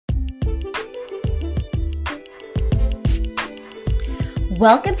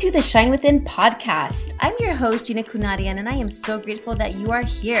Welcome to the Shine Within podcast. I'm your host, Gina Kunadian, and I am so grateful that you are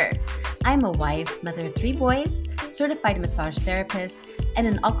here. I'm a wife, mother of 3 boys, certified massage therapist, and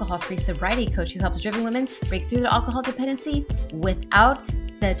an alcohol-free sobriety coach who helps driven women break through their alcohol dependency without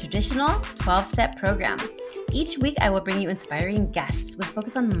the traditional 12-step program. Each week, I will bring you inspiring guests with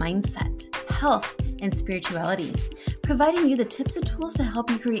focus on mindset, health, and spirituality, providing you the tips and tools to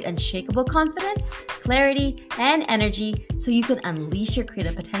help you create unshakable confidence, clarity, and energy so you can unleash your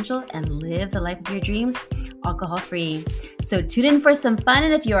creative potential and live the life of your dreams alcohol-free. So tune in for some fun,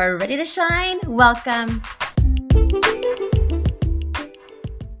 and if you are ready to shine, welcome.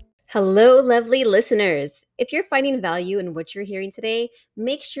 Hello, lovely listeners. If you're finding value in what you're hearing today,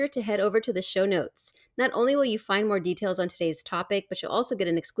 make sure to head over to the show notes. Not only will you find more details on today's topic, but you'll also get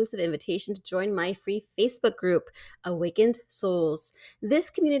an exclusive invitation to join my free Facebook group, Awakened Souls. This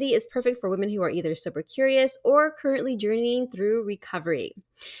community is perfect for women who are either sober curious or currently journeying through recovery.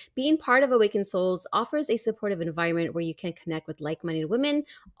 Being part of Awakened Souls offers a supportive environment where you can connect with like-minded women,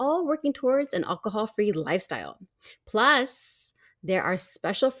 all working towards an alcohol-free lifestyle. Plus, there are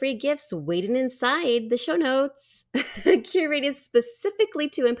special free gifts waiting inside the show notes, curated specifically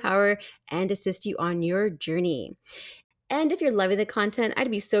to empower and assist you on your journey. And if you're loving the content,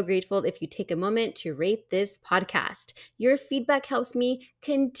 I'd be so grateful if you take a moment to rate this podcast. Your feedback helps me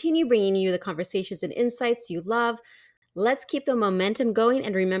continue bringing you the conversations and insights you love. Let's keep the momentum going,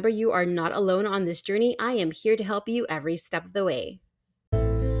 and remember, you are not alone on this journey. I am here to help you every step of the way.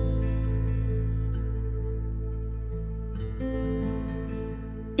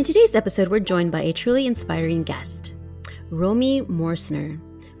 In today's episode, we're joined by a truly inspiring guest, Romy Mörsner.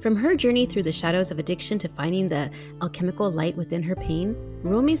 From her journey through the shadows of addiction to finding the alchemical light within her pain,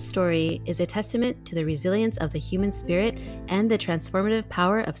 Romy's story is a testament to the resilience of the human spirit and the transformative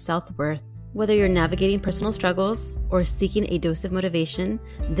power of self-worth. Whether you're navigating personal struggles or seeking a dose of motivation,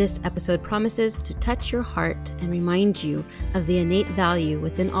 this episode promises to touch your heart and remind you of the innate value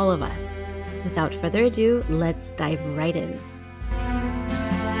within all of us. Without further ado, let's dive right in.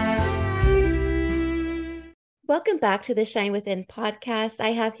 Welcome back to the Shine Within podcast.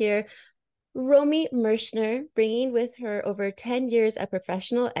 I have here Romy Mörsner, bringing with her over 10 years of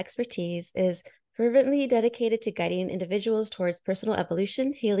professional expertise, is fervently dedicated to guiding individuals towards personal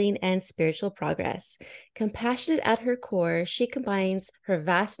evolution, healing, and spiritual progress. Compassionate at her core, she combines her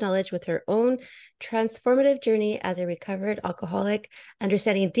vast knowledge with her own transformative journey as a recovered alcoholic,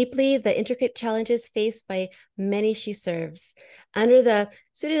 understanding deeply the intricate challenges faced by many she serves. Under the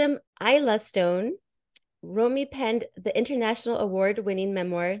pseudonym Isla Stone, Romy penned the international award-winning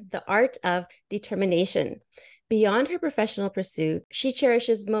memoir, The Art of Determination. Beyond her professional pursuit, she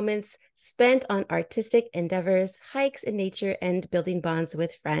cherishes moments spent on artistic endeavors, hikes in nature, and building bonds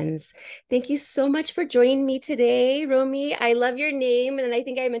with friends. Thank you so much for joining me today, Romy. I love your name, and I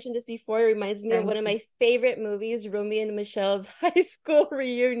think I mentioned this before. It reminds me of one of my favorite movies, Romy and Michelle's high school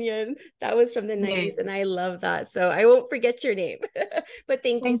reunion. That was from the 90s, and I love that. So I won't forget your name. But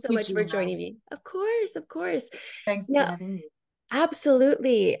thank you so much for joining me. Of course, of course. Thanks for having me.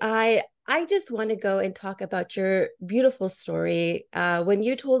 Absolutely. I just want to go and talk about your beautiful story. When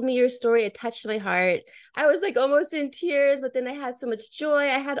you told me your story, it touched my heart. I was like almost in tears, but then I had so much joy.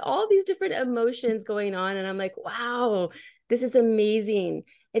 I had all these different emotions going on, and I'm like, wow, this is amazing.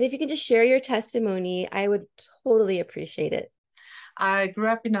 And if you can just share your testimony, I would totally appreciate it. I grew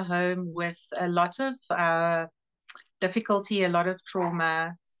up in a home with a lot of difficulty, a lot of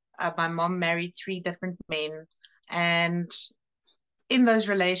trauma. My mom married 3 different men, and in those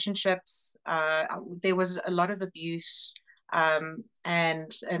relationships, there was a lot of abuse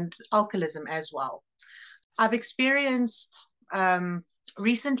and alcoholism as well. I've experienced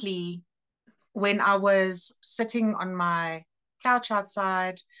recently, when I was sitting on my couch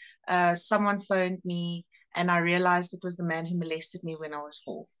outside, someone phoned me, and I realized it was the man who molested me when I was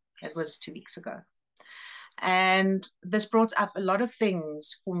 4. It was 2 weeks ago. And this brought up a lot of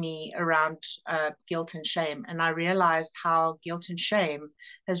things for me around guilt and shame. And I realized how guilt and shame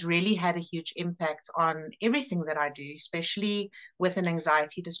has really had a huge impact on everything that I do, especially with an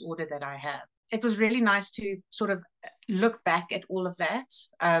anxiety disorder that I have. It was really nice to sort of look back at all of that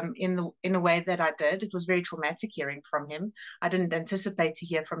in a way that I did. It was very traumatic hearing from him. I didn't anticipate to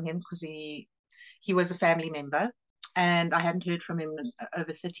hear from him because he was a family member, and I hadn't heard from him in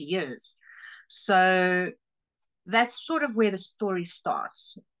over 30 years. So that's sort of where the story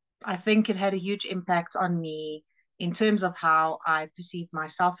starts. I think it had a huge impact on me in terms of how I perceived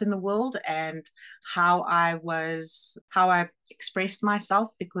myself in the world and how I expressed myself,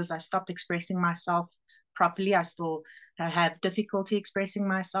 because I stopped expressing myself properly. I still have difficulty expressing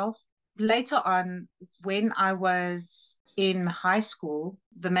myself. Later on, when I was in high school,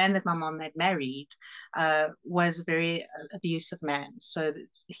 the man that my mom had married was a very abusive man. So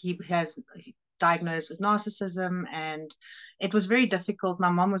he has diagnosed with narcissism, and it was very difficult.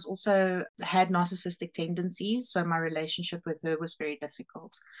 My mom was also had narcissistic tendencies, so my relationship with her was very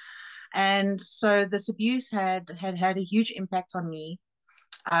difficult. And so this abuse had a huge impact on me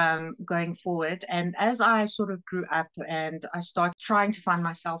going forward. And as I sort of grew up and I started trying to find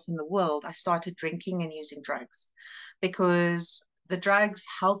myself in the world, I started drinking and using drugs because the drugs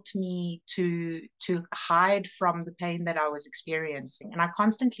helped me to hide from the pain that I was experiencing. And I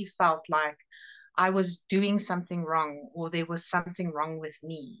constantly felt like I was doing something wrong or there was something wrong with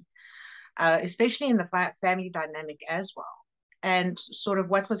me, especially in the family dynamic as well. And sort of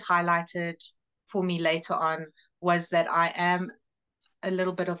what was highlighted for me later on was that I am a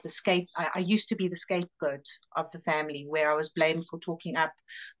little bit of the I used to be the scapegoat of the family, where I was blamed for talking up,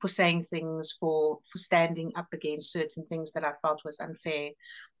 for saying things, for standing up against certain things that I felt was unfair.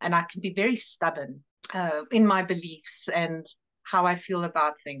 And I can be very stubborn in my beliefs and how I feel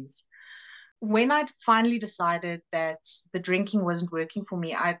about things. When I finally decided that the drinking wasn't working for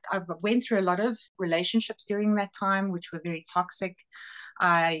me, I went through a lot of relationships during that time, which were very toxic.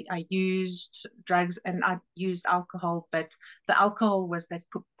 I used drugs and I used alcohol, but the alcohol was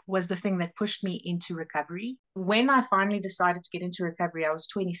the thing that pushed me into recovery. When I finally decided to get into recovery, I was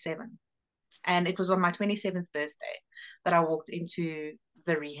 27, and it was on my 27th birthday that I walked into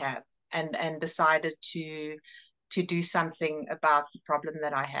the rehab and decided to do something about the problem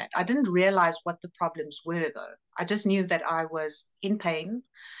that I had. I didn't realize what the problems were, though. I just knew that I was in pain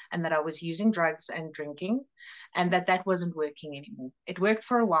and that I was using drugs and drinking and that wasn't working anymore. It worked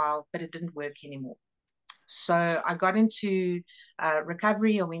for a while, but it didn't work anymore. So I got into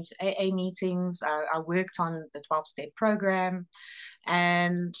recovery. I went to AA meetings. I worked on the 12-step program.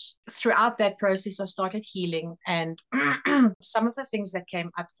 And throughout that process, I started healing. And some of the things that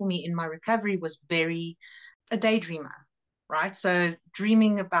came up for me in my recovery was very a daydreamer, right? So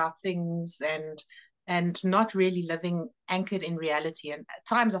dreaming about things and not really living anchored in reality. And at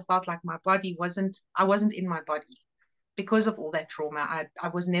times I felt like I wasn't in my body because of all that trauma. I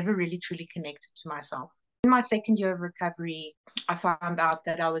was never really truly connected to myself. In my second year of recovery, I found out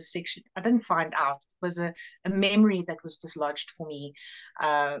that I was sexually, I didn't find out, it was a memory that was dislodged for me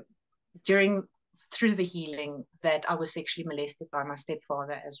uh, during, through the healing, that I was sexually molested by my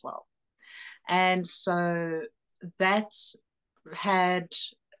stepfather as well. And so that had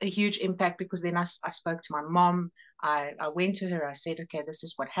a huge impact because then I spoke to my mom. I went to her. I said, okay, this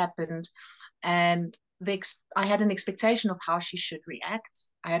is what happened. And I had an expectation of how she should react.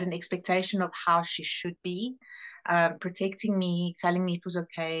 I had an expectation of how she should be, protecting me, telling me it was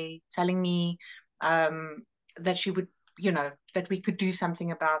okay, telling me that she would, that we could do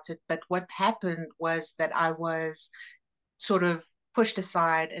something about it. But what happened was that I was sort of pushed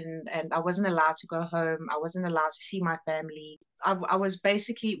aside and I wasn't allowed to go home. I wasn't allowed to see my family. I was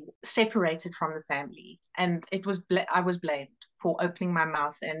basically separated from the family, and I was blamed for opening my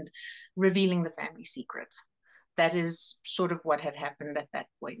mouth and revealing the family secret. That is sort of what had happened at that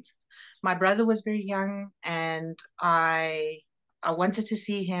point. My brother was very young, and I wanted to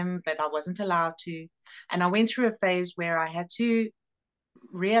see him, but I wasn't allowed to. And I went through a phase where I had to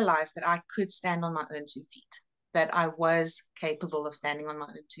realize that I could stand on my own 2 feet, that I was capable of standing on my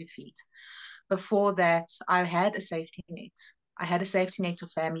own 2 feet. Before that, I had a safety net. I had a safety net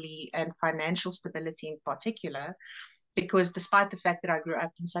of family and financial stability in particular, because despite the fact that I grew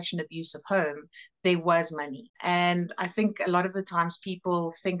up in such an abusive home, there was money. And I think a lot of the times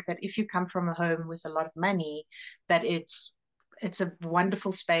people think that if you come from a home with a lot of money, that it's a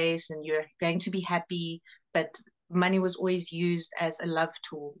wonderful space and you're going to be happy, but money was always used as a love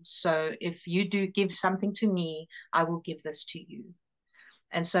tool. So if you do give something to me, I will give this to you.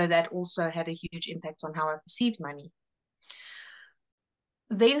 And so that also had a huge impact on how I perceived money.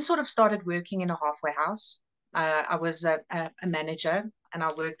 Then sort of started working in a halfway house. I was a manager, and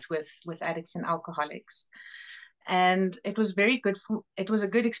I worked with addicts and alcoholics. And it was a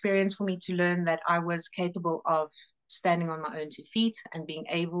good experience for me to learn that I was capable of standing on my own 2 feet and being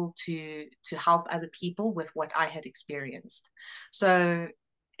able to help other people with what I had experienced. So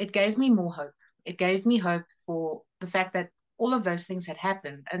it gave me more hope. It gave me hope for the fact that all of those things had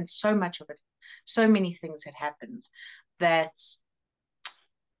happened, and so much of it, so many things had happened, that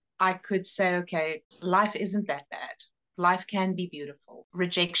I could say, okay, life isn't that bad. Life can be beautiful.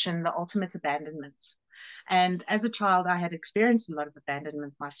 Rejection, the ultimate abandonment. And as a child, I had experienced a lot of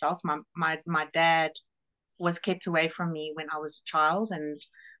abandonment myself. My dad was kept away from me when I was a child, and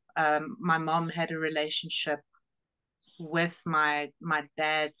my mom had a relationship with my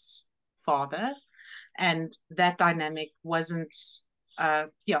dad's father, And that dynamic wasn't, my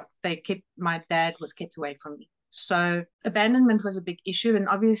dad was kept away from me. So abandonment was a big issue and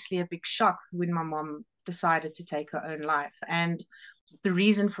obviously a big shock when my mom decided to take her own life. And the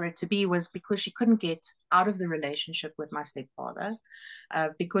reason for it to be was because she couldn't get out of the relationship with my stepfather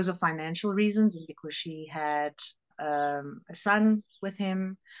because of financial reasons and because she had a son with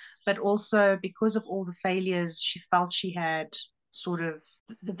him, but also because of all the failures she felt she had, sort of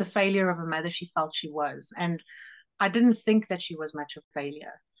the failure of a mother she felt she was. And I didn't think that she was much of a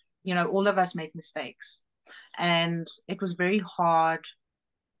failure. You know, all of us make mistakes. And it was very hard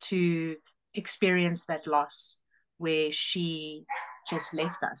to experience that loss where she just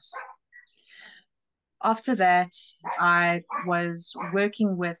left us. After that, I was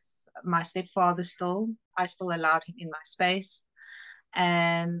working with my stepfather still. I still allowed him in my space.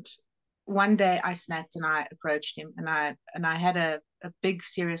 And one day I snapped and I approached him and I had a big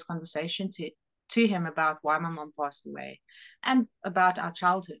serious conversation to him about why my mom passed away and about our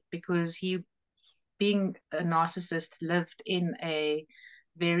childhood, because he, being a narcissist, lived in a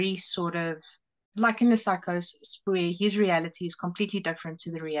very sort of like in a psychosis where his reality is completely different to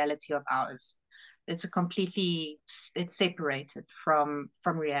the reality of ours. It's separated from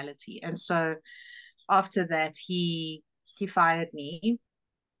reality. And so after that he fired me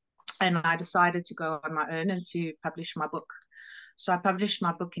and I decided to go on my own and to publish my book. So I published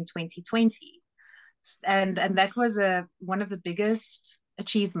my book in 2020, and that was one of the biggest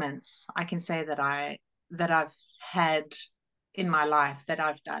achievements I can say that I've had in my life, that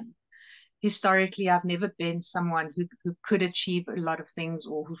I've done. Historically, I've never been someone who could achieve a lot of things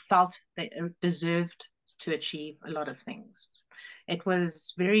or who felt they deserved to achieve a lot of things. It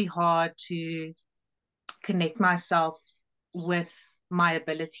was very hard to connect myself with my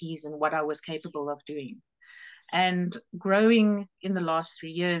abilities and what I was capable of doing. And growing in the last 3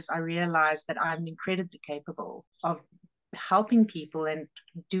 years, I realized that I'm incredibly capable of helping people and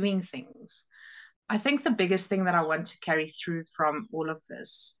doing things. I think the biggest thing that I want to carry through from all of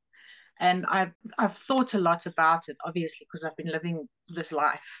this, and I've thought a lot about it, obviously, because I've been living this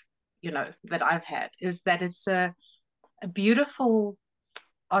life, that I've had, is that it's a beautiful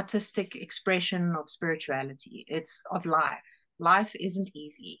artistic expression of spirituality. It's of life. Life isn't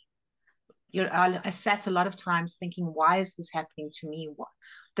easy. I sat a lot of times thinking, why is this happening to me?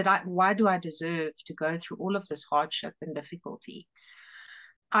 Why do I deserve to go through all of this hardship and difficulty?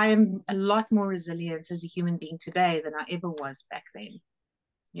 I am a lot more resilient as a human being today than I ever was back then.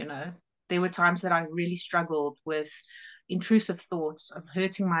 There were times that I really struggled with intrusive thoughts of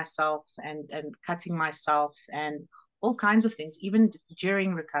hurting myself and cutting myself and all kinds of things, even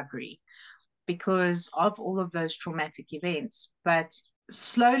during recovery, because of all of those traumatic events. But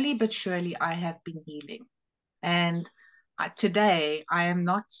slowly but surely, I have been healing. And today, I am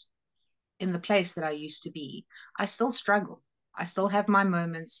not in the place that I used to be. I still struggle. I still have my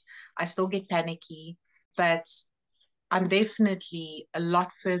moments. I still get panicky, but I'm definitely a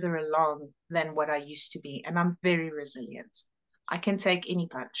lot further along than what I used to be. And I'm very resilient. I can take any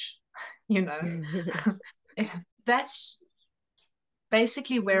punch, you know. That's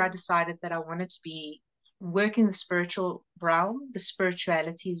basically where I decided that I wanted to work in the spiritual realm. The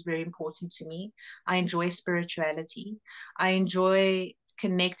spirituality is very important to me. I enjoy spirituality. I enjoy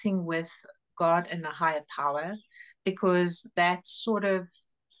connecting with God and a higher power, because that sort of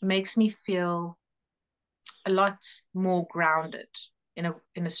makes me feel a lot more grounded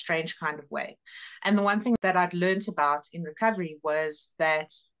in a strange kind of way. And the one thing that I'd learned about in recovery was that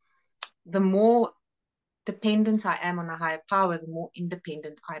the more dependent I am on a higher power, the more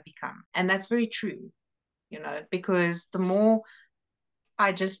independent I become. And that's very true, because the more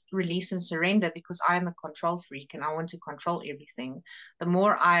I just release and surrender, because I'm a control freak and I want to control everything, the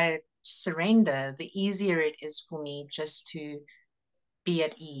more I surrender, the easier it is for me just to be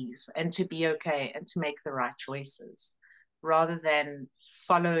at ease and to be okay and to make the right choices, rather than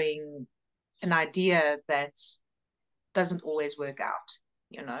following an idea that doesn't always work out.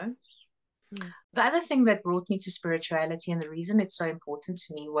 Yeah. The other thing that brought me to spirituality, and the reason it's so important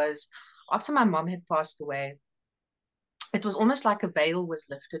to me, was after my mom had passed away, it was almost like a veil was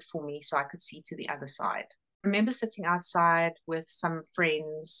lifted for me so I could see to the other side. I remember sitting outside with some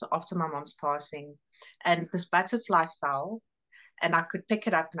friends after my mom's passing, and this butterfly fell, and I could pick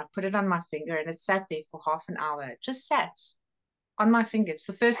it up and I put it on my finger, and it sat there for half an hour. It just sat on my finger. It's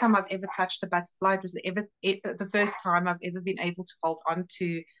the first time I've ever touched a butterfly. It was the first time I've ever been able to hold on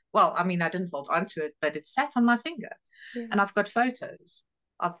to, well, I mean, I didn't hold on to it, but it sat on my finger. Yeah. And I've got photos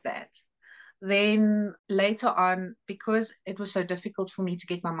of that. Then later on, because it was so difficult for me to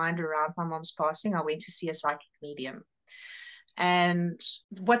get my mind around my mom's passing, I went to see a psychic medium. And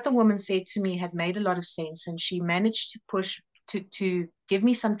what the woman said to me had made a lot of sense. And she managed to push to give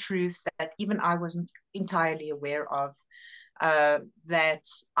me some truths that even I wasn't entirely aware of, that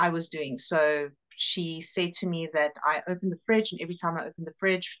I was doing. So she said to me that I opened the fridge, and every time I open the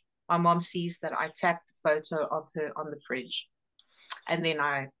fridge, my mom sees that I tap the photo of her on the fridge, and then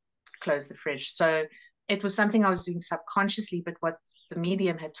I close the fridge. So it was something I was doing subconsciously, but what the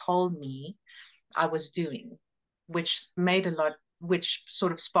medium had told me I was doing, which made a lot, which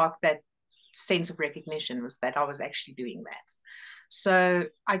sort of sparked that sense of recognition, was that I was actually doing that. So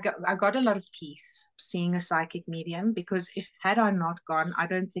I got a lot of peace seeing a psychic medium, because if had I not gone, I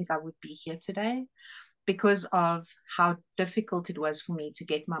don't think I would be here today, because of how difficult it was for me to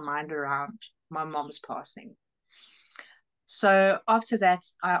get my mind around my mom's passing. So after that,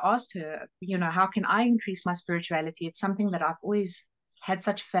 I asked her, how can I increase my spirituality? It's something that I've always had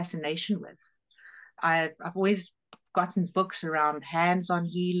such fascination with. I've always gotten books around hands-on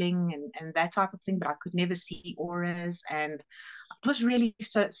healing and that type of thing, but I could never see auras, and it was really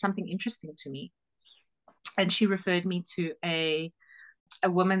something interesting to me. And she referred me to a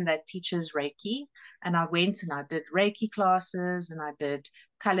woman that teaches Reiki, and I went and I did Reiki classes, and I did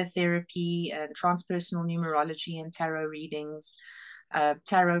color therapy and transpersonal numerology and tarot readings,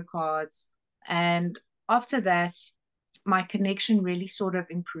 tarot cards, and after that, my connection really sort of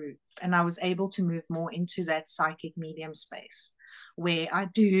improved, and I was able to move more into that psychic medium space, where I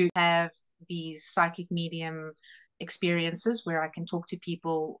do have these psychic medium experiences where I can talk to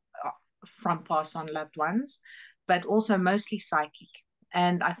people from past on loved ones, but also mostly psychic.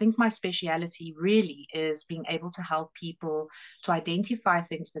 And I think my speciality really is being able to help people to identify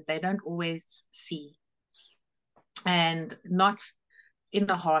things that they don't always see, and not in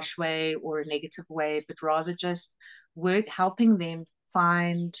a harsh way or a negative way, but rather just helping them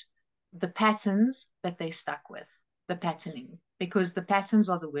find the patterns that they're stuck with, the patterning, because the patterns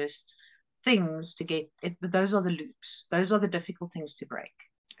are the worst things to get. Those are the loops. Those are the difficult things to break.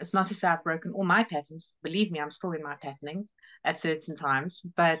 It's not to say I've broken all my patterns. Believe me, I'm still in my patterning at certain times,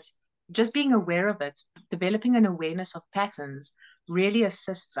 but just being aware of it, developing an awareness of patterns really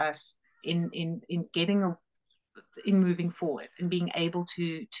assists us in getting in moving forward and being able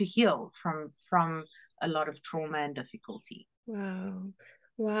to heal from a lot of trauma and difficulty. Wow.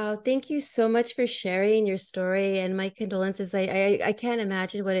 Wow. Thank you so much for sharing your story, and my condolences. I can't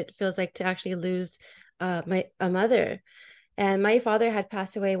imagine what it feels like to actually lose a mother. And my father had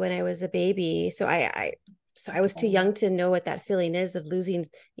passed away when I was a baby. So I was too young to know what that feeling is of losing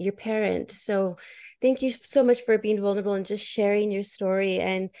your parent. So thank you so much for being vulnerable and just sharing your story.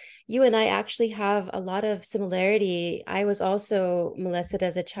 And you and I actually have a lot of similarity. I was also molested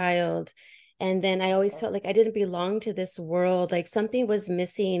as a child. And then I always felt like I didn't belong to this world, like something was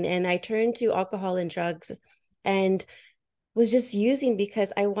missing. And I turned to alcohol and drugs and was just using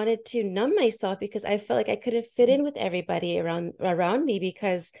because I wanted to numb myself, because I felt like I couldn't fit in with everybody around me,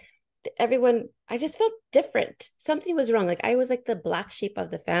 because everyone, I just felt different. Something was wrong. Like I was like the black sheep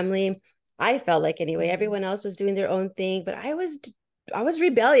of the family. I felt like, anyway, everyone else was doing their own thing, but I was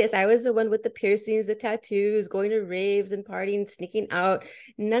rebellious. I was the one with the piercings, the tattoos, going to raves and partying, sneaking out.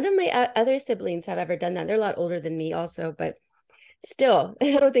 None of my other siblings have ever done that. They're a lot older than me also, but still,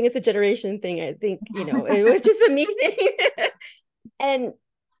 I don't think it's a generation thing. I think, it was just a me thing. And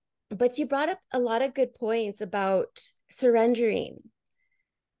but you brought up a lot of good points about surrendering.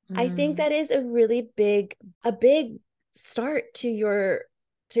 I think that is a big start to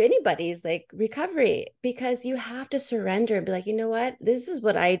anybody's like recovery, because you have to surrender and be like, you know what? This is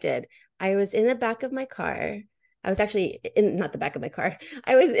what I did. I was in the back of my car. I was actually in, not the back of my car.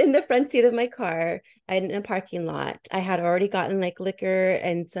 I was in the front seat of my car in a parking lot. I had already gotten like liquor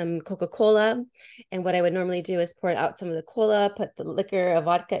and some Coca-Cola. And what I would normally do is pour out some of the cola, put the liquor, a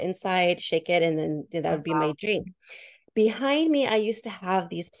vodka inside, shake it, and then that would be my drink. Behind me, I used to have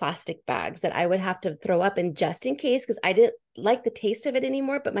these plastic bags that I would have to throw up, and just in case, because I didn't like the taste of it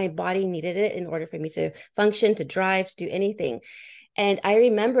anymore, but my body needed it in order for me to function, to drive, to do anything. And I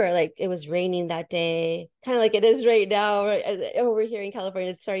remember like it was raining that day, kind of like it is right now. Over here in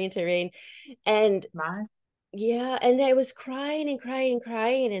California, it's starting to rain. And Nice. yeah, and I was crying and crying and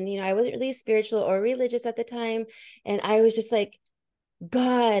crying. And, I wasn't really spiritual or religious at the time. And I was just like,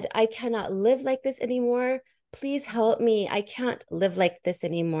 God, I cannot live like this anymore. Please help me. I can't live like this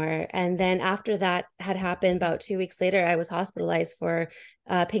anymore. And then after that had happened, about 2 weeks later, I was hospitalized for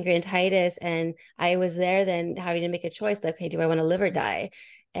pancreatitis. And I was there then having to make a choice, like, okay, do I want to live or die?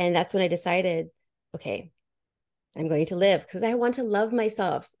 And that's when I decided, okay, I'm going to live, because I want to love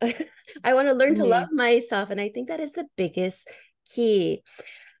myself. I want to learn to love Yeah. myself. And I think that is the biggest key.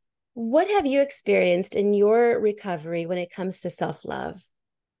 What have you experienced in your recovery when it comes to self-love?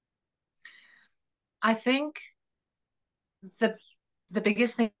 I think the the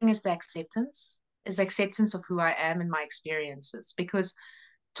biggest thing is the acceptance of who I am and my experiences. Because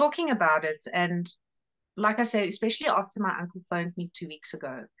talking about it, and like I said, especially after my uncle phoned me 2 weeks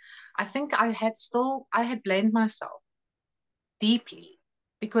ago, I think I had blamed myself deeply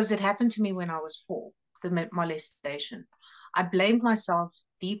because it happened to me when I was 4, the molestation. I blamed myself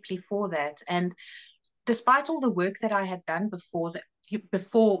deeply for that. And despite all the work that I had done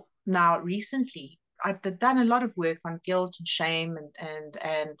before now recently, I've done a lot of work on guilt and shame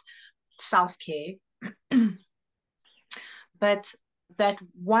and self-care. But that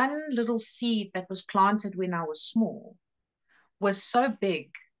one little seed that was planted when I was small was so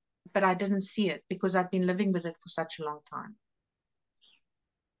big, but I didn't see it because I've been living with it for such a long time.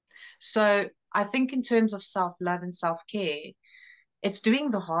 So I think in terms of self-love and self-care, it's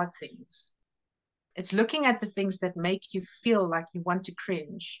doing the hard things. It's looking at the things that make you feel like you want to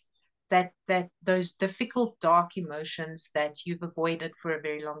cringe, that those difficult, dark emotions that you've avoided for a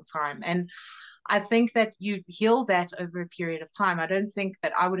very long time. And I think that you heal that over a period of time. I don't think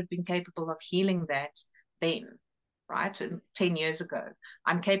that I would have been capable of healing that then, right? 10 years ago.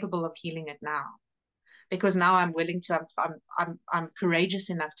 I'm capable of healing it now because now I'm willing to, I'm courageous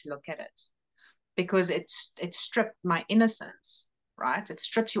enough to look at it because it stripped my innocence, right? It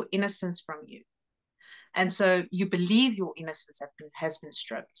strips your innocence from you. And so you believe your innocence has been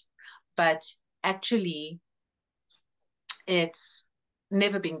stripped, but actually it's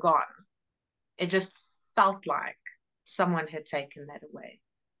never been gone. It just felt like someone had taken that away.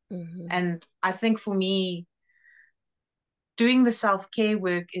 Mm-hmm. And I think for me, doing the self-care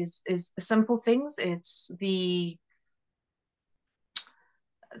work is the simple things. It's the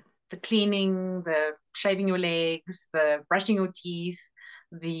cleaning, the shaving your legs, the brushing your teeth,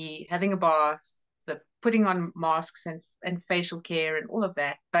 the having a bath, the putting on masks and facial care and all of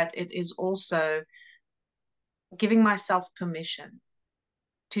that. But it is also giving myself permission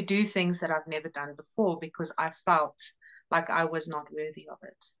to do things that I've never done before because I felt like I was not worthy of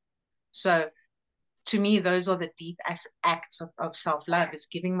it. So to me, those are the deep acts of self-love is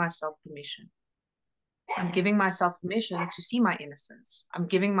giving myself permission. I'm Yeah, giving myself permission to see my innocence. I'm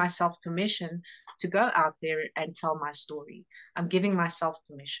giving myself permission to go out there and tell my story. I'm giving myself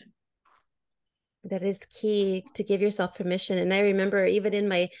permission. that is key to give yourself permission. And I remember even in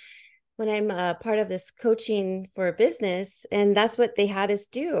my when I'm a part of this coaching for business, and that's what they had us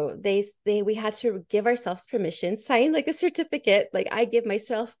do. They we had to give ourselves permission, sign like a certificate, like I give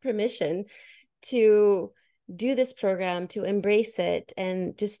myself permission to do this program, to embrace it,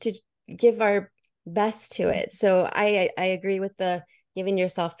 and just to give our best to it. So I agree with the giving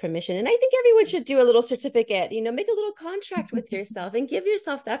yourself permission. And I think everyone should do a little certificate, make a little contract with yourself and give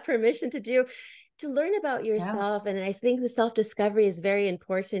yourself that permission to learn about Yeah. yourself. And I think the self-discovery is very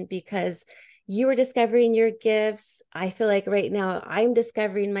important because you are discovering your gifts. I feel like right now I'm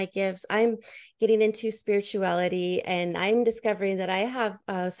discovering my gifts. I'm getting into spirituality and I'm discovering that I have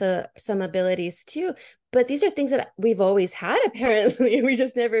some abilities too. But these are things that we've always had, apparently. We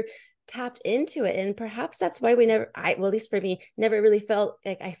just never tapped into it. And perhaps that's why well, at least for me, never really felt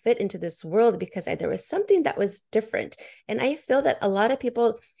like I fit into this world because there was something that was different. And I feel that a lot of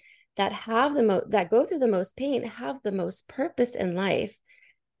people that have that go through the most pain have the most purpose in life.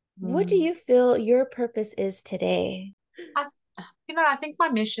 What do Mm. you feel your purpose is today? I, I think my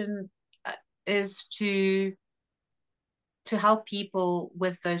mission is to help people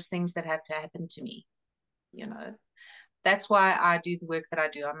with those things that have happened to me. You know, that's why I do the work that I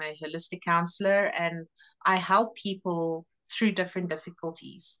do. I'm a holistic counselor and I help people through different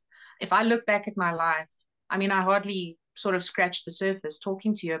difficulties. If I look back at my life, I mean, I hardly sort of scratched the surface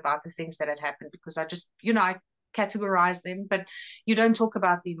talking to you about the things that had happened because I just, I categorize them, but you don't talk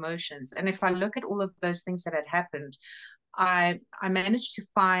about the emotions. And if I look at all of those things that had happened, I managed to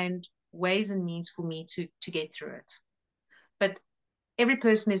find ways and means for me to get through it. But every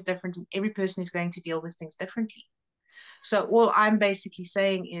person is different and every person is going to deal with things differently. So all I'm basically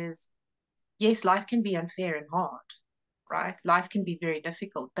saying is, yes, life can be unfair and hard, right? Life can be very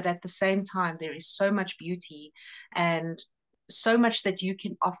difficult, but at the same time, there is so much beauty and so much that you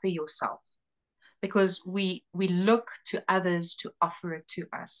can offer yourself because we look to others to offer it to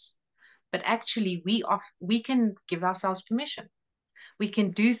us. But actually, we can give ourselves permission. We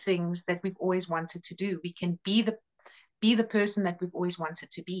can do things that we've always wanted to do. We can be the person that we've always wanted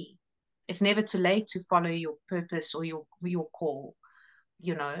to be. It's never too late to follow your purpose or your call.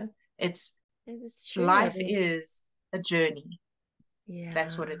 You know, it's It's true. life is a journey.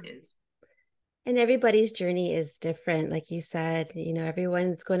 That's Yeah. what it is. And everybody's journey is different. Like you said,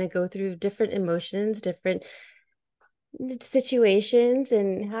 everyone's going to go through different emotions, different situations,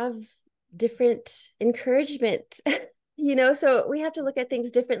 and have different encouragement. So we have to look at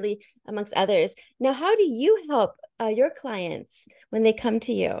things differently amongst others. Now, how do you help your clients when they come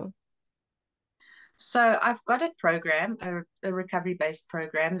to you? So I've got a program, a recovery-based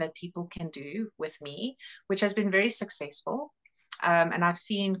program that people can do with me, which has been very successful. And I've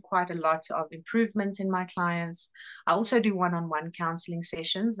seen quite a lot of improvements in my clients. I also do one-on-one counseling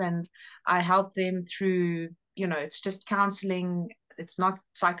sessions, and I help them through, it's just counseling. It's not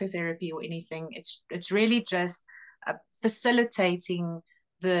psychotherapy or anything. It's really just facilitating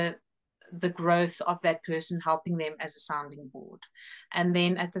the the growth of that person, helping them as a sounding board. And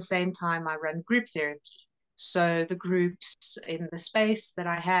then at the same time, I run group therapy. So the groups in the space that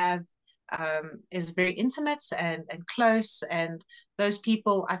I have is very intimate and close. And those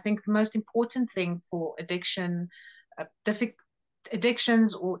people, I think the most important thing for addictions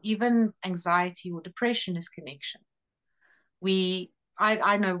or even anxiety or depression is connection.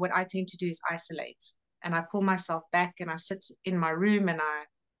 I know what I tend to do is isolate, and I pull myself back and I sit in my room and I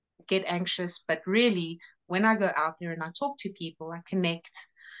get anxious. But really, when I go out there and I talk to people, I connect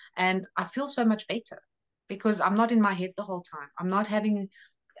and I feel so much better because I'm not in my head the whole time. I'm not having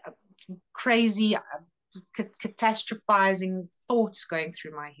crazy catastrophizing thoughts going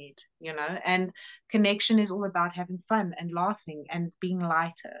through my head. And connection is all about having fun and laughing and being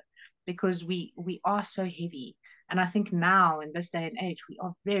lighter because we are so heavy. And I think now in this day and age, we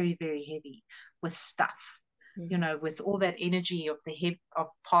are very, very heavy with stuff, with all that energy of the hip of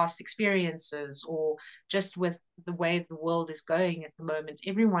past experiences, or just with the way the world is going at the moment.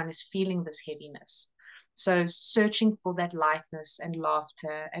 Everyone is feeling this heaviness. So searching for that lightness and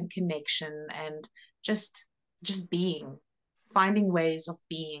laughter and connection and just just being, finding ways of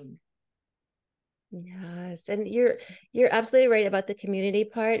being. Yes, and you're absolutely right about the community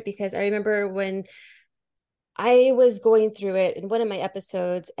part, because I remember when I was going through it in one of my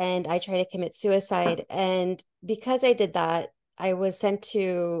episodes and I tried to commit suicide. And because I did that, I was sent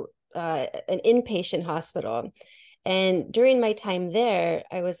to an inpatient hospital. And during my time there,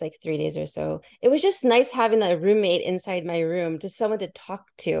 I was like 3 days or so. It was just nice having a roommate inside my room, just someone to talk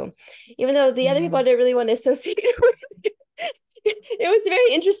to, even though the other people I Mm, didn't really want to associate with. It was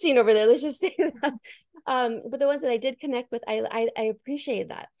very interesting over there. Let's just say that. But the ones that I did connect with, I appreciate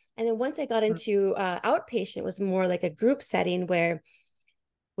that. And then once I got mm, into outpatient, it was more like a group setting where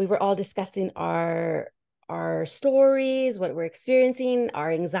we were all discussing our stories, what we're experiencing,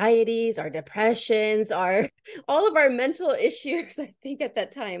 our anxieties, our depressions, our all of our mental issues, I think at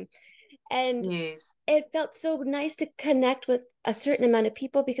that time. And yes. it felt so nice to connect with a certain amount of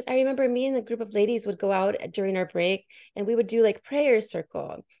people, because I remember me and the group of ladies would go out during our break and we would do like prayer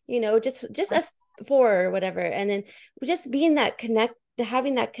circle, just us four or whatever. And then just being that connect,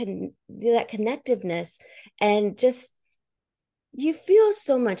 having that connectiveness, and just you feel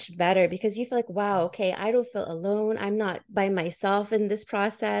so much better because you feel like, wow, okay, I don't feel alone. I'm not by myself in this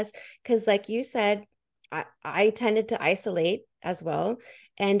process. Because, like you said, I tended to isolate as well.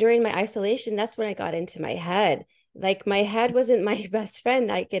 And during my isolation, that's when I got into my head. Like my head wasn't my best friend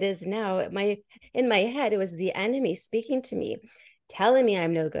like it is now. In my head, it was the enemy speaking to me, telling me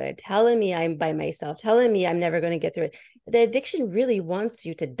I'm no good, telling me I'm by myself, telling me I'm never going to get through it. The addiction really wants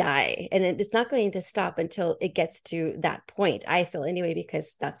you to die, and it's not going to stop until it gets to that point, I feel, anyway,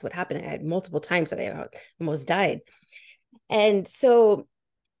 because that's what happened. I had multiple times that I almost died. And so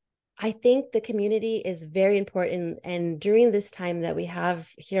I think the community is very important. And during this time that we have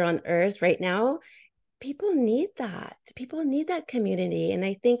here on earth right now, people need that. People need that community. And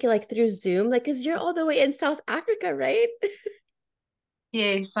I think like through Zoom, like, because you're all the way in South Africa, right?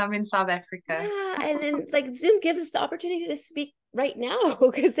 Yes, I'm in South Africa. Yeah, and then like Zoom gives us the opportunity to speak right now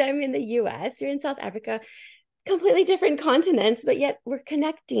because I'm in the US, you're in South Africa, completely different continents, but yet we're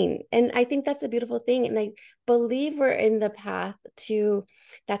connecting. And I think that's a beautiful thing. And I believe we're in the path to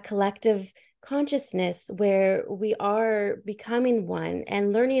that collective consciousness where we are becoming one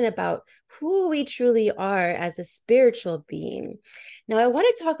and learning about who we truly are as a spiritual being. Now, I want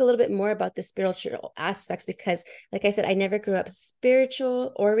to talk a little bit more about the spiritual aspects because, like I said, I never grew up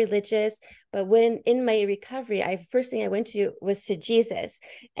spiritual or religious. But when in my recovery, I first thing I went to was to Jesus.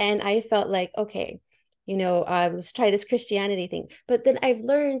 And I felt like, okay, let's try this Christianity thing. But then I've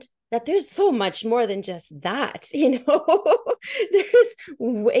learned that there's so much more than just that, it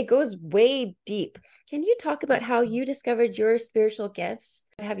goes way deep. Can you talk about how you discovered your spiritual gifts?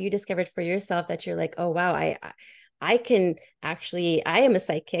 What have you discovered for yourself that you're like, oh wow, I can actually, I am a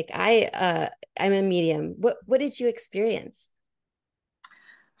psychic. I'm a medium. What did you experience?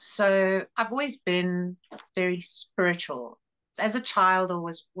 So I've always been very spiritual. As a child, I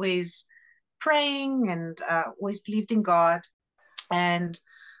was always praying and always believed in God. And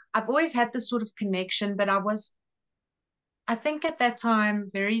I've always had this sort of connection, but I think at that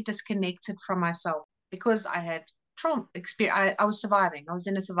time, very disconnected from myself because I had trauma experience. I was surviving. I was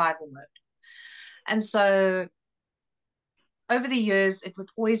in a survival mode. And so over the years, it would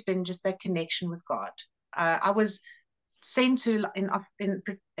always been just that connection with God. I was sent to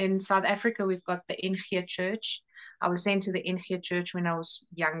in South Africa. We've got the NG Church. I was sent to the NG Church when I was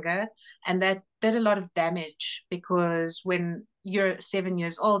younger, and that did a lot of damage because when you're 7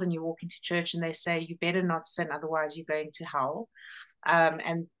 years old and you walk into church and they say you better not sin, otherwise you're going to hell.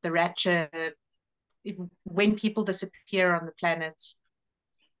 And the rapture, when people disappear on the planet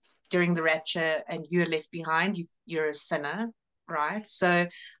during the rapture and you're left behind, you're a sinner, right? So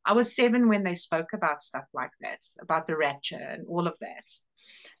I was 7 when they spoke about stuff like that, about the rapture and all of that.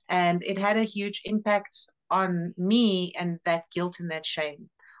 And it had a huge impact on me and that guilt and that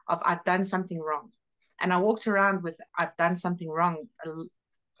shame of I've done something wrong. And I walked around with I've done something wrong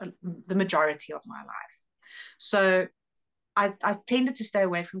the majority of my life. So I tended to stay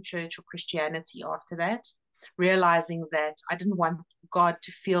away from church or Christianity after that, realizing that I didn't want God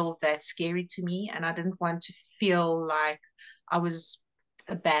to feel that scary to me, and I didn't want to feel like I was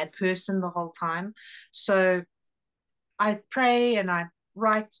a bad person the whole time. So I pray and I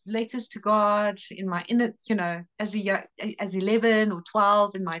write letters to God in my inner, as 11 or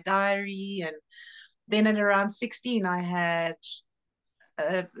 12 in my diary, and then at around 16, I had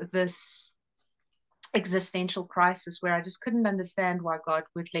this existential crisis where I just couldn't understand why God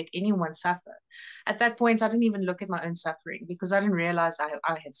would let anyone suffer. At that point, I didn't even look at my own suffering because I didn't realize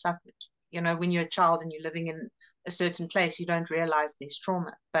I had suffered. You know, when you're a child and you're living in a certain place, you don't realize there's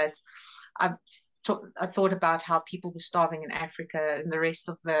trauma. But I thought about how people were starving in Africa and the rest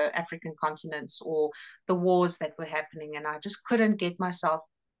of the African continents, or the wars that were happening, and I just couldn't get myself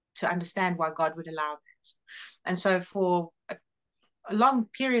to understand why God would allow that. And so for a long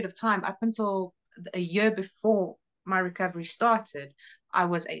period of time, up until a year before my recovery started, I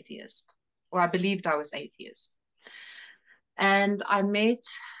was atheist, or I believed I was atheist. And I met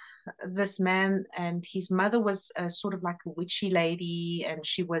this man, and his mother was sort of like a witchy lady, and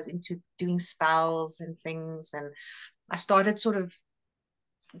she was into doing spells and things. And I started sort of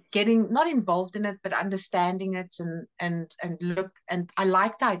getting not involved in it, but understanding it, and look. And I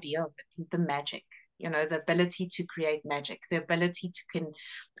liked the idea of it, the magic, the ability to create magic, the ability to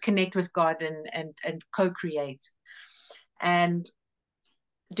connect with God and co-create. And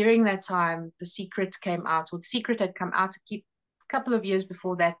during that time, The Secret came out, or The Secret had come out a couple of years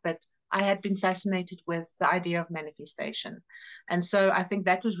before that, but I had been fascinated with the idea of manifestation. And so I think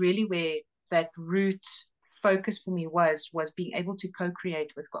that was really where that root focus for me was being able to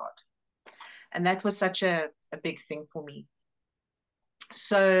co-create with God. And that was such a big thing for me.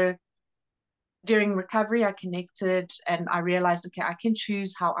 So during recovery, I connected and I realized, okay, I can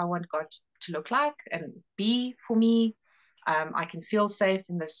choose how I want God to look like and be for me. I can feel safe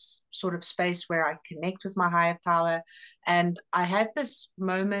in this sort of space where I connect with my higher power. And I had this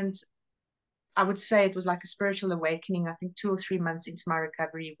moment, I would say it was like a spiritual awakening, I think 2 or 3 months into my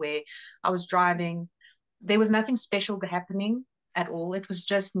recovery, where I was driving. There was nothing special happening at all. It was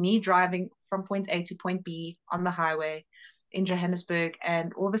just me driving from point A to point B on the highway in Johannesburg.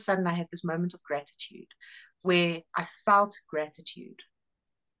 And all of a sudden, I had this moment of gratitude where I felt gratitude.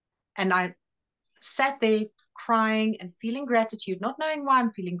 And I sat there crying and feeling gratitude, not knowing why I'm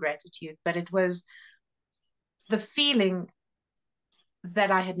feeling gratitude, but it was the feeling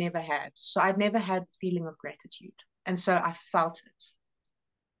that I had never had. So I'd never had the feeling of gratitude. And so I felt it.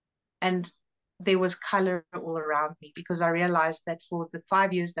 And there was color all around me because I realized that for the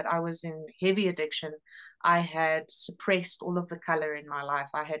 5 years that I was in heavy addiction, I had suppressed all of the color in my life.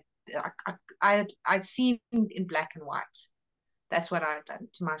 I'd seen in black and white. That's what I've done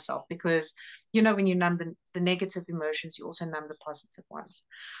to myself because, when you numb the negative emotions, you also numb the positive ones.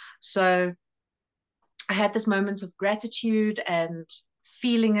 So I had this moment of gratitude and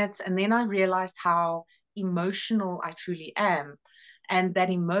feeling it. And then I realized how emotional I truly am. And that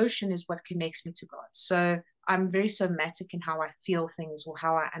emotion is what connects me to God. So I'm very somatic in how I feel things or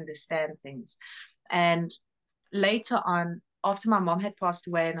how I understand things. And later on, after my mom had passed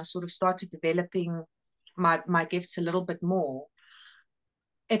away and I sort of started developing my gifts a little bit more,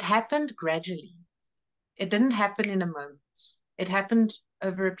 it happened gradually. It didn't happen in a moment. It happened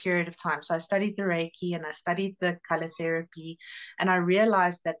over a period of time. So I studied the Reiki and I studied the color therapy, and I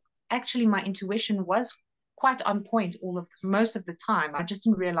realized that actually my intuition was quite on point most of the time. I just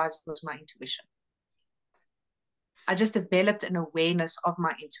didn't realize it was my intuition. I just developed an awareness of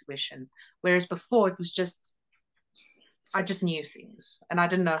my intuition. Whereas before it was just, I just knew things and I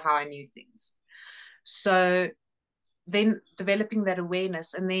didn't know how I knew things. So then developing that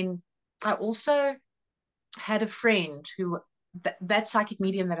awareness. And then I also had a friend who, that psychic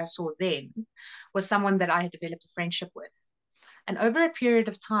medium that I saw then was someone that I had developed a friendship with. And over a period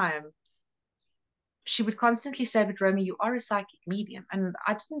of time, she would constantly say, "But Romy, you are a psychic medium." And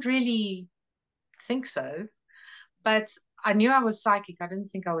I didn't really think so, but I knew I was psychic. I didn't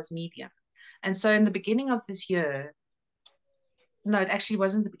think I was medium. And so in the beginning of this year, no, it actually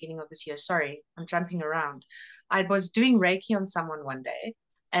wasn't the beginning of this year. Sorry, I'm jumping around. I was doing Reiki on someone one day,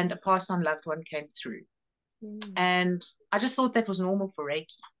 and a passed on loved one came through. Mm-hmm. And I just thought that was normal for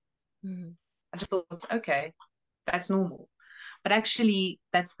Reiki. Mm-hmm. I just thought, okay, that's normal. But actually,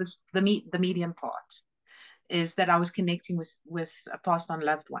 that's the medium part is that I was connecting with passed on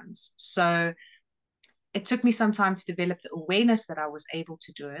loved ones. So it took me some time to develop the awareness that I was able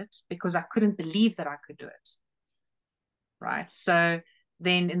to do it because I couldn't believe that I could do it. Right. So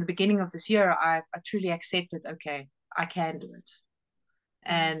then in the beginning of this year, I truly accepted, okay, I can do it.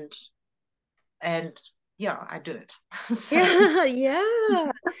 And and yeah, I do it. So Yeah,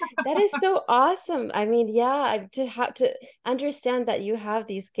 yeah. That is so awesome. I mean, yeah, to have to understand that you have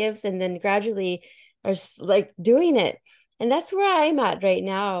these gifts and then gradually are like doing it. And that's where I'm at right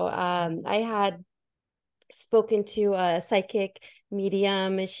now. I had spoken to a psychic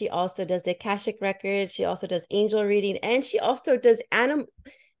medium, and she also does the Akashic records. She also does angel reading, and she also does animal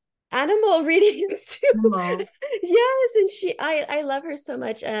readings too. animals. Yes, and I love her so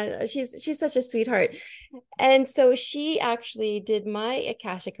much. She's such a sweetheart. And so she actually did my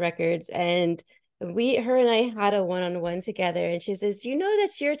Akashic records, and her and I had a one-on-one together, and she says, "Do you know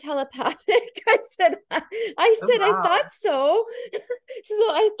that you're telepathic?" Oh I wow. thought so. She's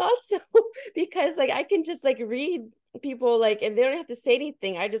like, "I thought so," because like I can just like read people like and they don't have to say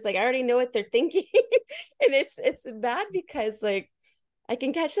anything. I already know what they're thinking. And it's bad because like I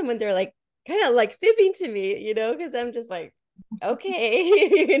can catch them when they're like kind of like fibbing to me, because I'm just like,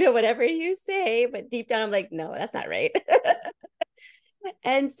 okay, whatever you say, but deep down I'm like, no, that's not right.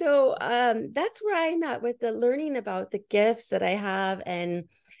 And so that's where I'm at with the learning about the gifts that I have. And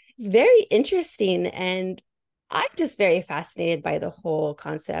it's very interesting. And I'm just very fascinated by the whole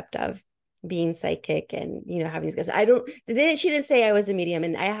concept of being psychic and having these gifts. She didn't say I was a medium,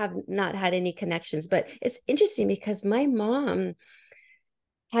 and I have not had any connections, but it's interesting because my mom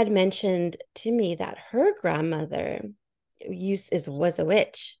had mentioned to me that her grandmother was a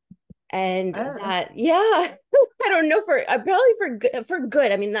witch, and Oh, that, yeah, I don't know, for probably for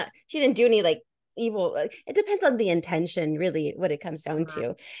good. I mean, not she didn't do any like evil. It depends on the intention, really, what it comes down mm,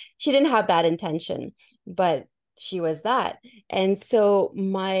 to. She didn't have bad intention, but she was that. And so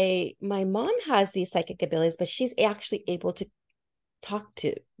my mom has these psychic abilities, but she's actually able to talk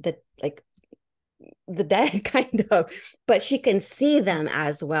to the dead kind of, but she can see them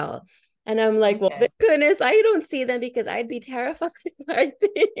as well. And I'm like, well, okay. thank goodness I don't see them because I'd be terrified. I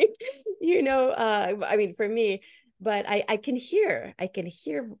think, I mean, for me, but I can hear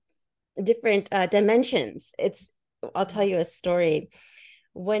different dimensions. I'll tell you a story.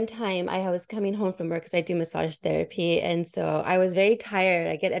 One time I was coming home from work because I do massage therapy. And so I was very tired.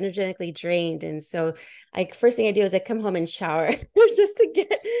 I get energetically drained. And so first thing I do is I come home and shower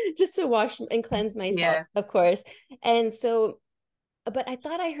just to wash and cleanse myself, Yeah. of course. And so, but I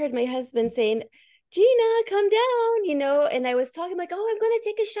thought I heard my husband saying, "Gina, come down," and I was talking like, "Oh, I'm going to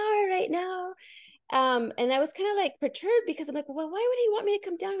take a shower right now." And I was kind of like perturbed because I'm like, well, why would he want me to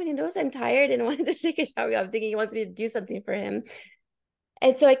come down when he knows I'm tired and wanted to take a shower? I'm thinking he wants me to do something for him.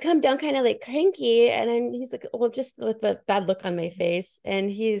 And so I come down kind of like cranky, and then he's like, well, just with a bad look on my face. And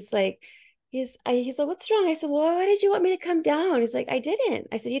he's like, what's wrong? I said, well, why did you want me to come down? He's like, I didn't.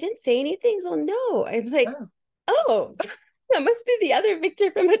 I said, you didn't say anything? He's, oh, no. I'm like, Oh, oh, that must be the other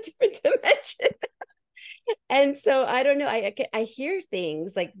Victor from a different dimension. And so I don't know. I hear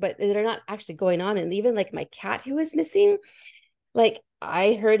things like, but they're not actually going on. And even like my cat who is missing, like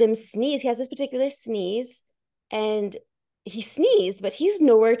I heard him sneeze. He has this particular sneeze, and he sneezed, but he's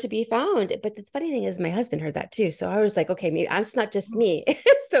nowhere to be found. But the funny thing is, my husband heard that too. So I was like, okay, maybe it's not just me.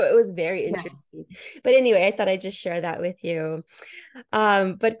 So it was very yeah. interesting. But anyway, I thought I'd just share that with you.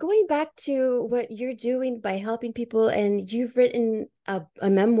 But going back to what you're doing by helping people, and you've written a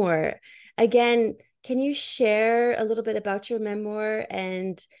memoir again. Can you share a little bit about your memoir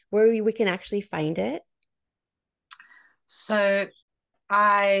and where we can actually find it? So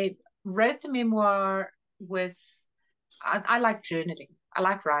I wrote the memoir with, I like journaling. I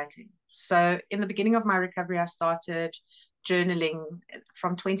like writing. So in the beginning of my recovery, I started journaling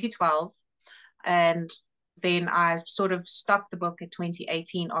from 2012. And then I sort of stopped the book at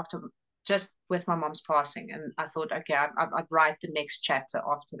 2018 after just with my mom's passing. And I thought, okay, I'd write the next chapter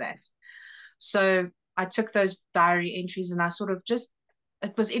after that. So I took those diary entries and I sort of just,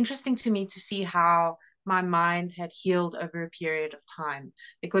 it was interesting to me to see how my mind had healed over a period of time,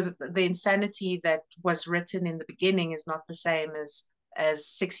 because the insanity that was written in the beginning is not the same as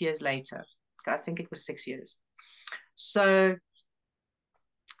 6 years later. I think it was 6 years. So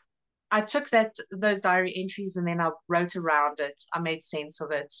I took those diary entries and then I wrote around it. I made sense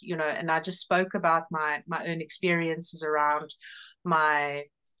of it, and I just spoke about my own experiences around my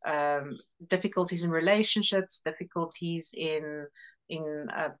um, difficulties in relationships, difficulties in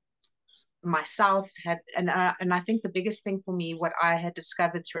myself. And I think the biggest thing for me, what I had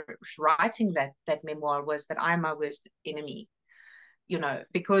discovered through writing that memoir, was that I'm my worst enemy.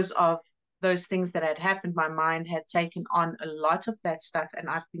 Because of those things that had happened, my mind had taken on a lot of that stuff, and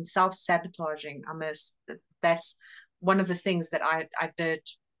I've been self-sabotaging. That's one of the things that I did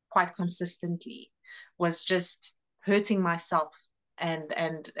quite consistently, was just hurting myself and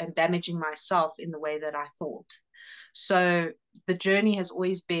damaging myself in the way that I thought. So the journey has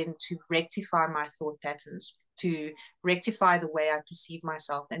always been to rectify my thought patterns, to rectify the way I perceive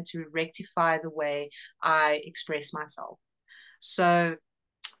myself, and to rectify the way I express myself. So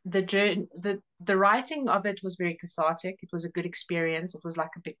the writing of it was very cathartic. It was a good experience. It was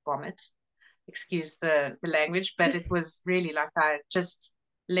like a big vomit. Excuse the language, but it was really like I just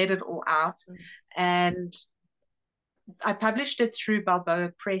let it all out. And I published it through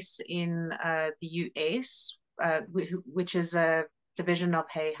Balboa Press in the US, which is a division of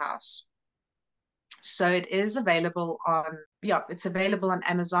Hay House. So it is available it's available on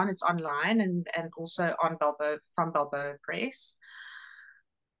Amazon. It's online, and also on from Balboa Press.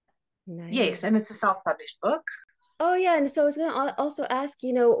 Nice. Yes, and it's a self-published book. Oh yeah, and so I was going to also ask,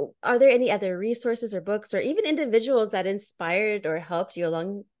 are there any other resources or books or even individuals that inspired or helped you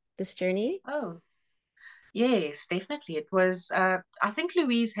along this journey? Oh, yes, definitely. It was, I think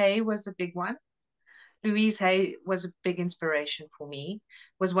Louise Hay was a big one. Louise Hay was a big inspiration for me.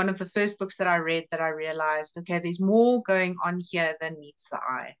 It was one of the first books that I read that I realized, okay, there's more going on here than meets the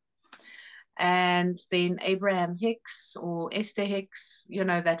eye. And then Abraham Hicks or Esther Hicks,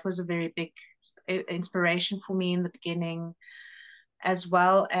 that was a very big inspiration for me in the beginning, as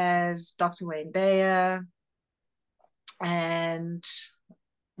well as Dr. Wayne Dyer. And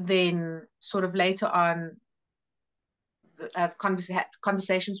then sort of later on,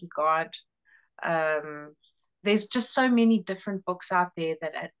 conversations with God. Um, there's just so many different books out there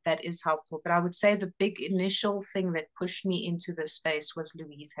that is helpful. But I would say the big initial thing that pushed me into this space was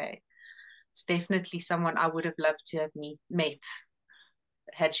Louise Hay. It's definitely someone I would have loved to have met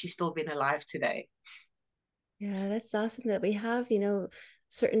had she still been alive today. Yeah, that's awesome that we have,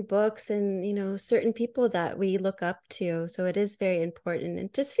 certain books and, certain people that we look up to. So it is very important,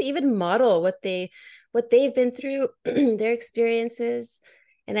 and just to even model what they've been through, their experiences.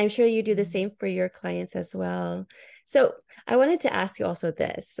 And I'm sure you do the same for your clients as well. So I wanted to ask you also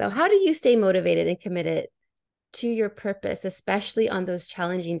this. So how do you stay motivated and committed to your purpose, especially on those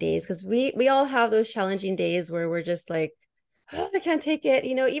challenging days? Because we all have those challenging days where we're just like, oh, I can't take it.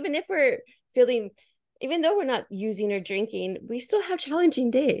 Even if we're feeling, even though we're not using or drinking, we still have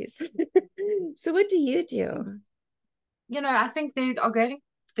challenging days. So what do you do? I think there are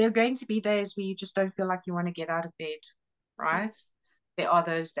going to be days where you just don't feel like you want to get out of bed, right? There are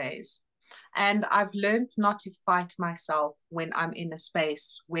those days. And I've learned not to fight myself when I'm in a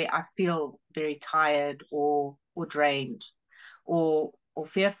space where I feel very tired or drained or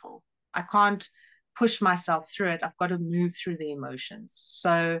fearful. I can't push myself through it. I've got to move through the emotions.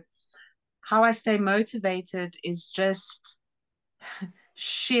 So how I stay motivated is just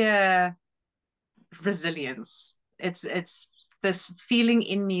sheer resilience. It's this feeling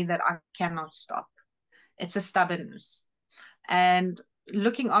in me that I cannot stop. It's a stubbornness. And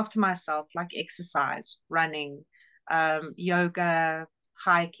looking after myself, like exercise, running, yoga,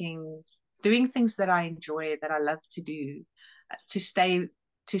 hiking, doing things that I enjoy, that I love to do, to stay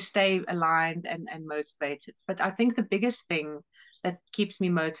aligned and motivated. But I think the biggest thing that keeps me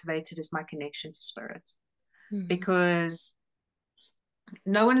motivated is my connection to spirit, Mhm. because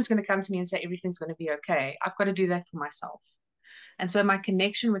no one is going to come to me and say everything's going to be okay. I've got to do that for myself. And so my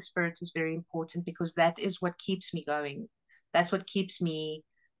connection with spirit is very important, because that is what keeps me going. That's what keeps me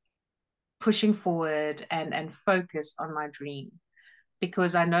pushing forward and focused on my dream,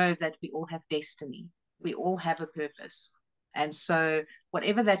 because I know that we all have destiny. We all have a purpose. And so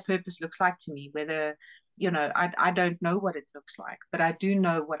whatever that purpose looks like to me, whether, I don't know what it looks like, but I do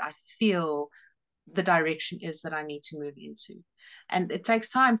know what I feel the direction is that I need to move into. And it takes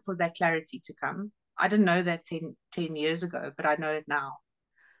time for that clarity to come. I didn't know that 10 years ago, but I know it now.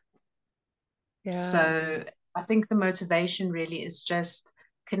 Yeah, So I think the motivation really is just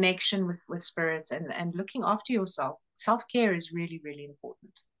connection with spirits and looking after yourself. Self-care is really, really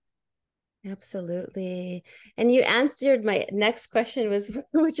important. absolutely. And you answered my next question was,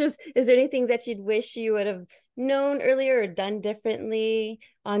 which was, is there anything that you'd wish you would have known earlier or done differently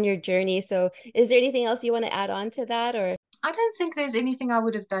on your journey? So is there anything else you want to add on to that or? I don't think there's anything I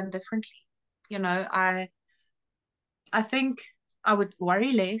would have done differently. You know, I think I would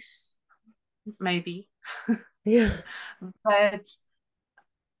worry less, maybe, Yeah. but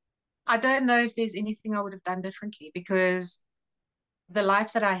I don't know if there's anything I would have done differently because the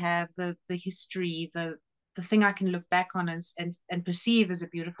life that I have, the history, the thing I can look back on and perceive as a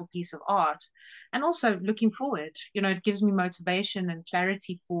beautiful piece of art, and also looking forward, you know, it gives me motivation and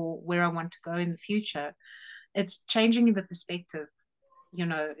clarity for where I want to go in the future. It's changing the perspective, you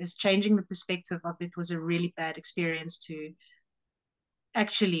know, it's changing the perspective of it was a really bad experience to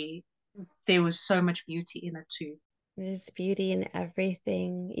actually there was so much beauty in it too. There's beauty in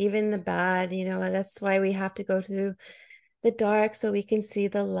everything, even the bad, that's why we have to go through the dark so we can see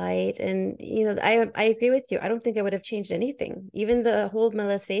the light. And, I agree with you. I don't think I would have changed anything, even the whole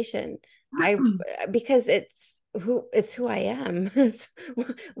molestation. Because it's who I am.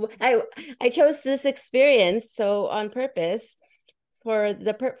 I I chose this experience so on purpose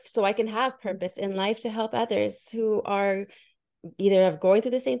so I can have purpose in life to help others who are either have going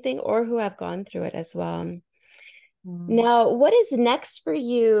through the same thing or who have gone through it as well. Mm. Now, what is next for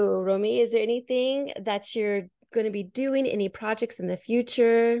you, Romy? Is there anything that you're going to be doing, any projects in the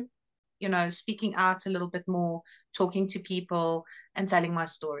future? You know, speaking out a little bit more, talking to people and telling my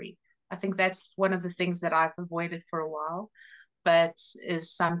story. I think that's one of the things that I've avoided for a while, but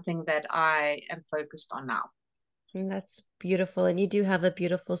is something that I am focused on now. That's beautiful. And you do have a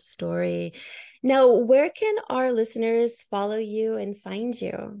beautiful story. Now, where can our listeners follow you and find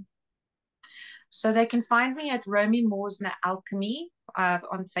you? So they can find me at Romy Mörsner Alchemy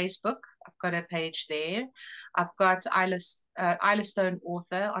on Facebook. I've got a page there. I've got Isla Stone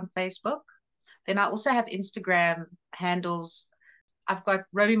Author on Facebook. Then I also have Instagram handles. I've got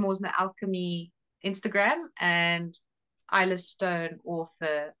Romy Mörsner Alchemy Instagram and Isla Stone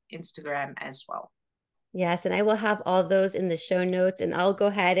Author Instagram as well. Yes, and I will have all those in the show notes, and I'll go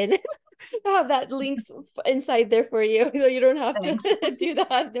ahead and have that links inside there for you, so you don't have to Thanks. do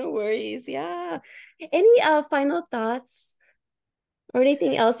that. No worries. Yeah. Any final thoughts or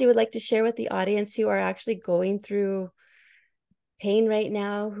anything else you would like to share with the audience who are actually going through pain right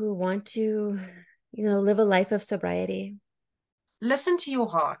now, who want to, live a life of sobriety? Listen to your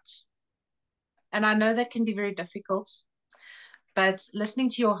heart. And I know that can be very difficult, but listening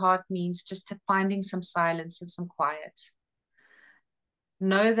to your heart means just finding some silence and some quiet.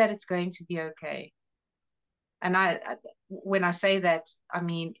 Know that it's going to be okay. And when I say that, I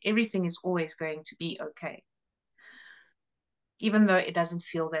mean everything is always going to be okay, even though it doesn't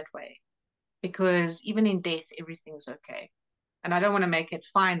feel that way. Because even in death, everything's okay. And I don't want to make it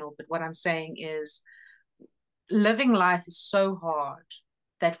final, but what I'm saying is living life is so hard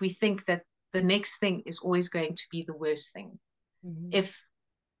that we think that the next thing is always going to be the worst thing. Mhm. If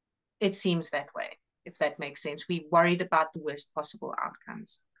it seems that way, if that makes sense. We worried about the worst possible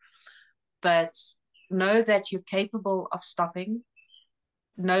outcomes. But know that you're capable of stopping.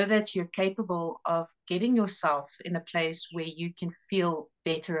 Know that you're capable of getting yourself in a place where you can feel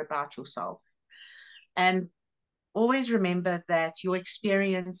better about yourself. And always remember that your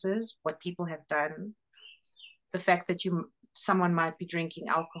experiences, what people have done, the fact that someone might be drinking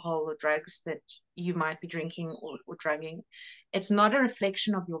alcohol or drugs that you might be drinking or drugging, it's not a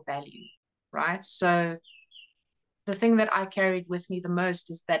reflection of your value, right? So the thing that I carried with me the most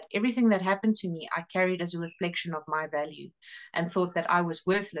is that everything that happened to me, I carried as a reflection of my value and thought that I was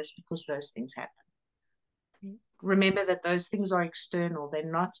worthless because those things happened. Remember that those things are external.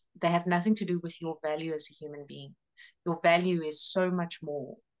 They have nothing to do with your value as a human being. Your value is so much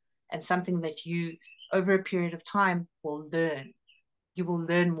more and something that you, over a period of time, will learn. You will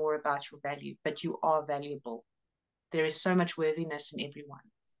learn more about your value, but you are valuable. There is so much worthiness in everyone,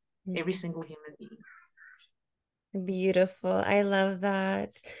 every single human being. Beautiful. I love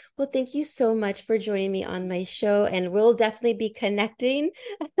that. Well, thank you so much for joining me on my show, and we'll definitely be connecting.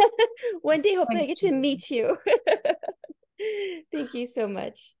 One day, hopefully, I Thank get to you. meet you. Thank you so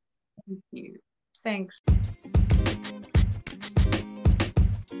much. Thank you. Thanks.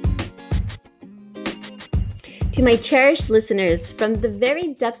 To my cherished listeners, from the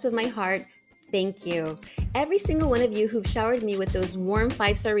very depths of my heart, thank you. Every single one of you who've showered me with those warm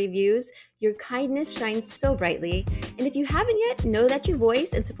 5-star reviews, your kindness shines so brightly. And if you haven't yet, know that your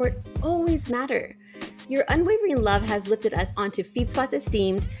voice and support always matter. Your unwavering love has lifted us onto FeedSpot's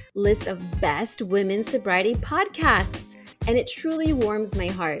esteemed list of best women's sobriety podcasts, and it truly warms my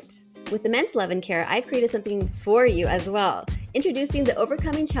heart. With immense love and care, I've created something for you as well. Introducing the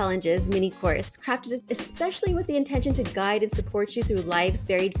Overcoming Challenges mini course, crafted especially with the intention to guide and support you through life's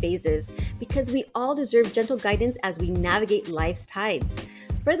varied phases, because we all deserve gentle guidance as we navigate life's tides.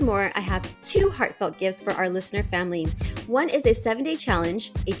 Furthermore, I have 2 heartfelt gifts for our listener family. One is a 7-day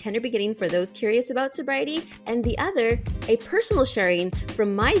challenge, a tender beginning for those curious about sobriety, and the other, a personal sharing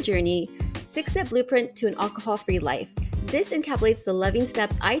from my journey, 6-step blueprint to an alcohol-free life. This encapsulates the loving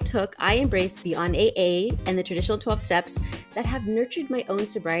steps I embraced beyond AA and the traditional 12 steps that have nurtured my own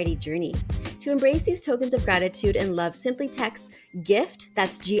sobriety journey. To embrace these tokens of gratitude and love, simply text GIFT,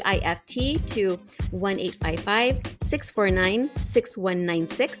 that's GIFT, to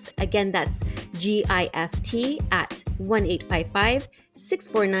 1-855-649-6196. Again, that's GIFT at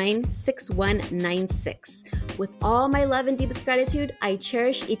 1-855-649-6196. With all my love and deepest gratitude, I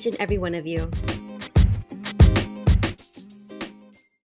cherish each and every one of you.